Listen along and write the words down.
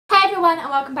everyone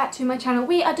and welcome back to my channel.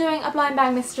 We are doing a blind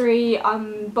bag mystery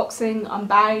unboxing,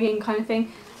 unbagging kind of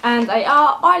thing, and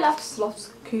I love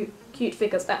sloths cute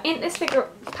figures. Now in this figure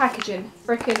packaging,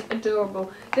 freaking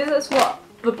adorable. This is what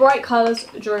the bright colours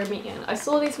drew me in. I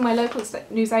saw these from my local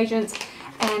newsagents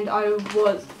and I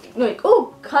was like,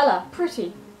 oh, colour,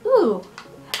 pretty, ooh.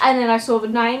 And then I saw the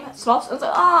name, sloths, and I was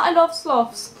like, ah, I love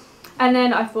sloths. And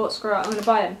then I thought, screw it, I'm going to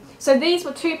buy them. So these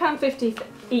were £2.50 for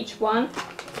each one.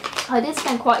 I did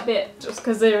spend quite a bit just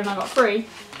because they're and I got free,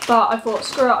 but I thought,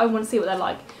 screw it, I want to see what they're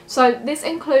like. So this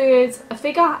includes a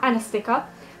figure and a sticker.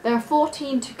 There are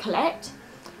 14 to collect.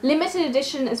 Limited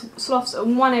edition is sloths,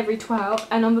 1 every 12,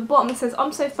 and on the bottom it says,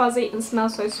 I'm so fuzzy and smell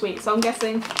so sweet. So I'm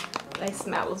guessing they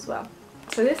smell as well.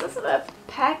 So this is the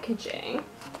packaging.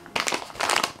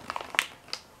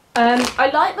 I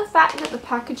like the fact that the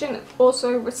packaging is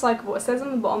also recyclable. It says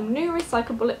on the bottom, new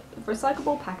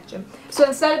recyclable packaging. So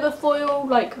instead of the foil,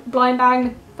 like blind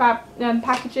bag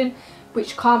packaging,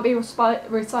 which can't be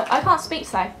recycled, I can't speak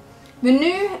today.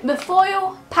 The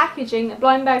foil packaging that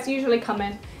blind bags usually come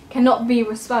in cannot be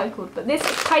recycled, but this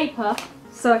is paper,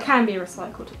 so it can be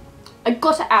recycled. I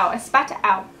got it out. I spat it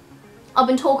out. I've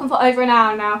been talking for over an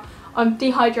hour now. I'm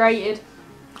dehydrated.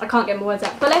 I can't get my words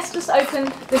out. But let's just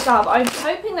open this up. I'm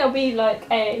hoping there'll be like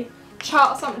a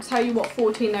chart or something to tell you what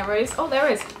 14 there is. Oh, there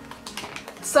is.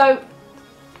 So,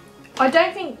 I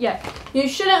don't think, yeah, you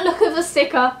shouldn't look at the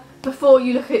sticker before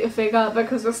you look at your figure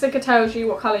because the sticker tells you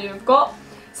what colour you've got.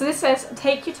 So this says,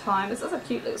 take your time. This is a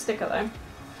cute little sticker though.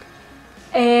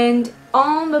 And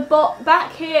on the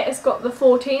back here, it's got the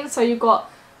 14. So you've got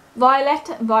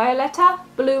Violetta,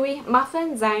 Bluey,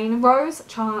 Muffin, Zane, Rose,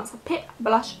 Chance, Pip,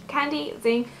 Blush, Candy,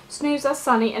 Zing, Snoozer,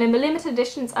 Sunny, and in the limited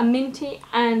editions are Minty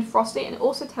and Frosty, and it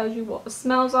also tells you what the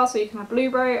smells are, so you can have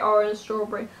blueberry, orange,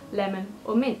 strawberry, lemon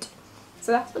or mint.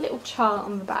 So that's the little chart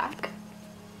on the back.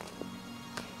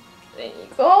 There you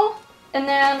go. And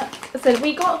then I said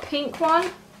we got a pink one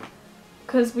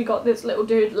because we got this little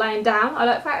dude laying down. I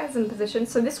like that it's in position.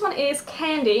 So this one is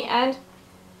Candy and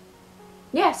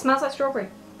yeah, it smells like strawberry.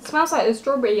 It smells like the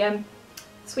strawberry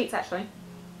sweets actually,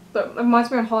 but it reminds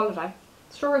me of holiday.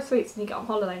 Strawberry sweets when you get on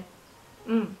holiday.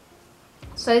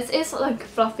 So this is like a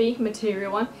fluffy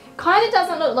material one. Kind of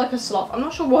doesn't look like a sloth. I'm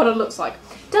not sure what it looks like.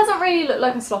 Doesn't really look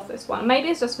like a sloth, this one. Maybe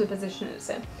it's just the position it's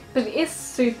in. But it is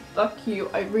super cute.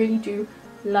 I really do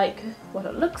like what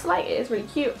it looks like. It is really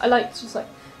cute. I like just like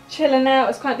chilling out.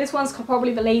 It's kind of, this one's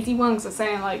probably the lazy one because it's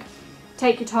saying like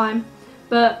take your time.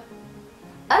 But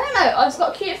I don't know, it's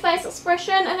got a cute face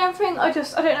expression and everything. I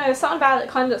don't know, there's something about it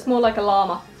kind of looks more like a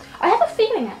llama. I have a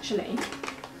feeling actually,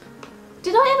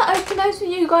 did I ever open those for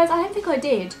you guys? I don't think I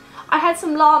did. I had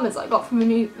some llamas I got from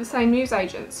the same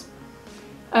newsagents.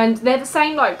 And they're the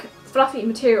same like fluffy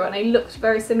material and they looked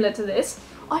very similar to this.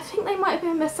 I think they might have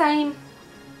been the same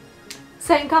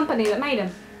company that made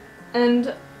them.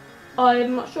 And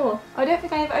I'm not sure. I don't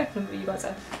think I ever opened them for you guys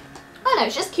though. I don't know,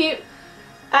 it's just cute.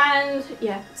 And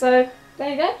yeah, so there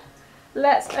you go.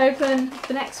 Let's open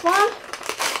the next one.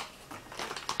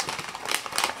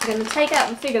 I'm going to take out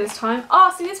the figure this time.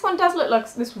 Oh, see, this one does look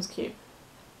like, this one's cute.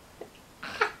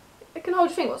 I can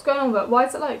hardly think what's going on, but why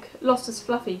is it like lost as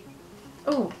fluffy?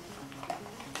 Oh,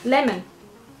 lemon.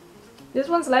 This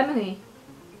one's lemony.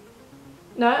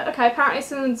 No, okay, apparently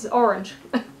this one's orange.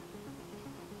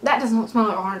 That does not smell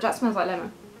like orange, that smells like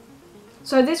lemon.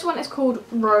 So this one is called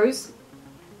Rose.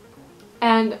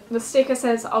 And the sticker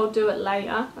says, I'll do it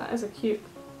later. That is a cute.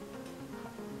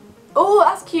 Oh,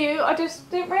 that's cute. I just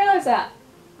didn't realise that.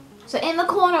 So in the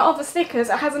corner of the stickers,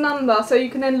 it has a number, so you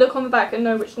can then look on the back and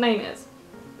know which name it is.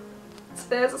 So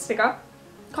there's a sticker.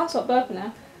 Can't stop burping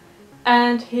now.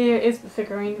 And here is the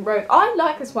figurine Rose. I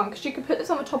like this one because you can put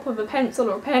this on the top of a pencil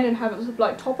or a pen and have it as a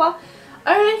like topper.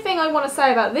 Only thing I want to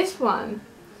say about this one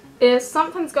is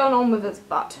something's going on with its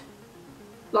butt.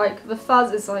 Like the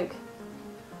fuzz is like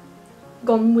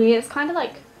gone weird. It's kind of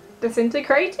like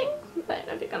disintegrating. I don't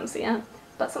know if you can see it,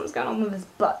 but something's going on with his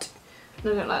butt. I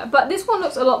don't like that. But this one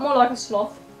looks a lot more like a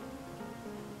sloth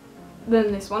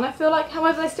than this one, I feel like.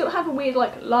 However, they still have a weird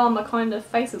like llama kind of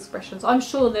face expressions. I'm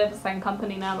sure they're the same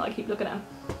company now that I keep looking at them.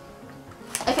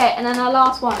 Okay, and then our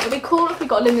last one. It'd be cool if we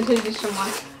got a limited edition one,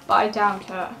 but I doubt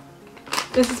it.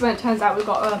 This is when it turns out we've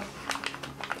got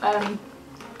a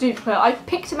duplicate. I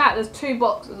picked them out. There's 2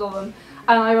 boxes of them.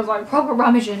 And I was like proper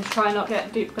rummaging to try and not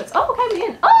get duplicates. Oh, okay, we're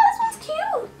in. Oh, this one's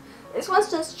cute. This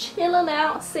one's just chilling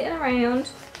out, sitting around.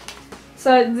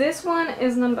 So this one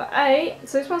is number 8.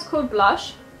 So this one's called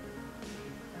Blush.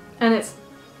 And it's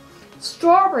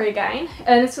strawberry again.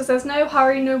 And it says there's no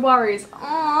hurry, no worries.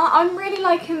 Aww, I'm really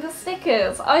liking the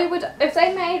stickers. I would, if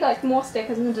they made like more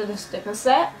stickers and did a sticker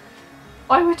set,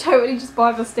 I would totally just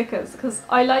buy the stickers because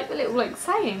I like the little like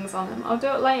sayings on them. I'll do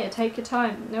it later, take your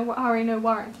time, no hurry, no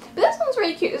worry. But this one's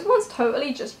really cute. This one's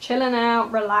totally just chilling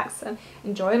out, relaxing,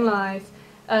 enjoying life.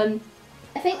 I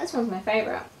think this one's my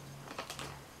favourite.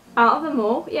 Out of them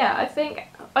all, yeah,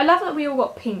 I love that we all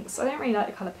got pinks. I don't really like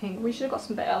the colour pink. We should have got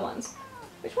some better ones.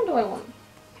 Which one do I want?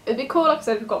 It'd be cool, like I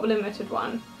said, we've got the limited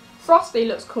one. Frosty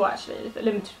looks cool actually, the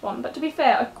limited one. But to be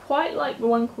fair, I quite like the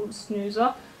one called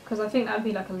Snoozer because I think that would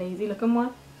be like a lazy looking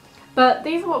one. But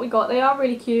these are what we got. They are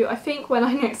really cute. I think when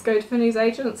I next go to the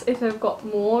newsagents, if they've got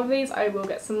more of these, I will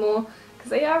get some more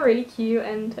because they are really cute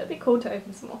and it'd be cool to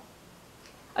open some more.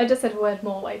 I just said the word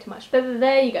more way too much, but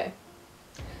there you go.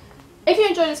 If you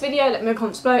enjoyed this video, let me know in the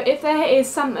comments below. If there is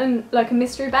something like a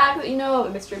mystery bag that you know of, a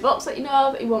mystery box that you know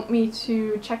of, that you want me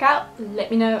to check out, let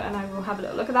me know and I will have a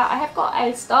little look at that. I have got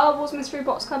a Star Wars mystery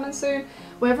box coming soon.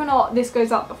 Whether or not this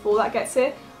goes up before that gets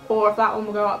here, or if that one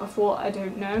will go up before, I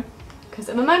don't know. Because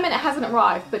at the moment it hasn't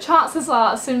arrived, but chances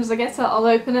are as soon as I get it, I'll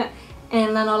open it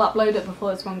and then I'll upload it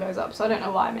before this one goes up. So I don't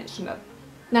know why I mentioned it.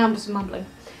 Now I'm just mumbling.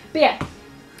 But yeah.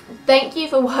 Thank you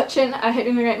for watching. I hope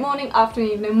you're having a great morning,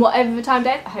 afternoon, evening, whatever the time of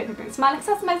day. I hope you're doing smiling because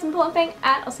that's the most important thing,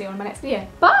 and I'll see you on my next video.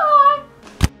 Bye!